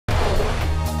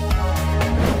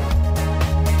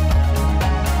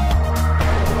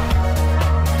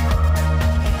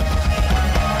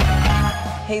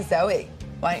Hey, Zoe,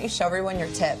 why don't you show everyone your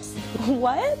tips?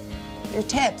 What? Your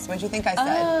tips. What do you think I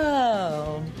said?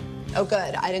 Oh. Oh,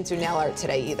 good. I didn't do nail art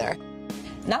today either.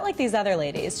 Not like these other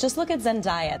ladies. Just look at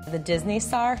Zendaya, the Disney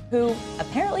star, who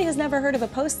apparently has never heard of a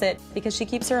Post-it because she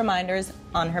keeps her reminders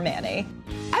on her mani.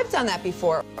 I've done that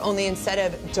before, only instead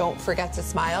of don't forget to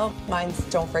smile, mine's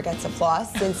don't forget to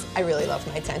floss, since I really love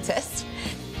my dentist.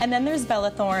 And then there's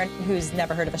Bella Thorne, who's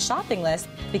never heard of a shopping list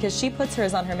because she puts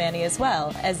hers on her mani as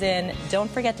well, as in, don't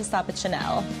forget to stop at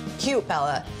Chanel. Cute,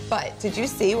 Bella. But did you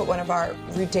see what one of our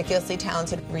ridiculously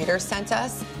talented readers sent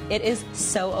us? It is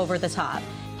so over the top.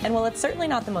 And while it's certainly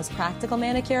not the most practical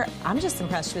manicure, I'm just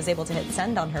impressed she was able to hit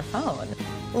send on her phone.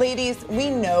 Ladies, we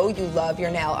know you love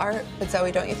your nail art, but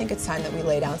Zoe, don't you think it's time that we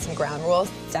lay down some ground rules?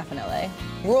 Definitely.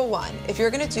 Rule 1, if you're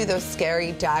gonna do those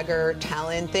scary dagger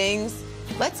talon things,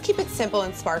 let's keep it simple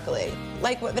and sparkly,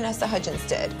 like what Vanessa Hudgens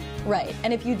did. Right,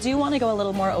 and if you do want to go a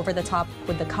little more over the top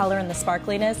with the color and the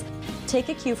sparkliness, take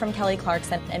a cue from Kelly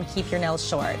Clarkson and keep your nails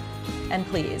short. And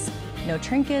please, no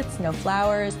trinkets, no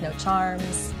flowers, no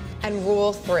charms. And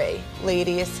rule 3,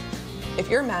 ladies, if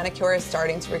your manicure is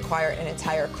starting to require an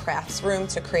entire crafts room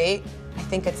to create, I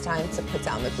think it's time to put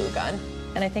down the glue gun.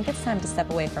 And I think it's time to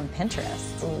step away from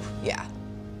Pinterest. Ooh, yeah.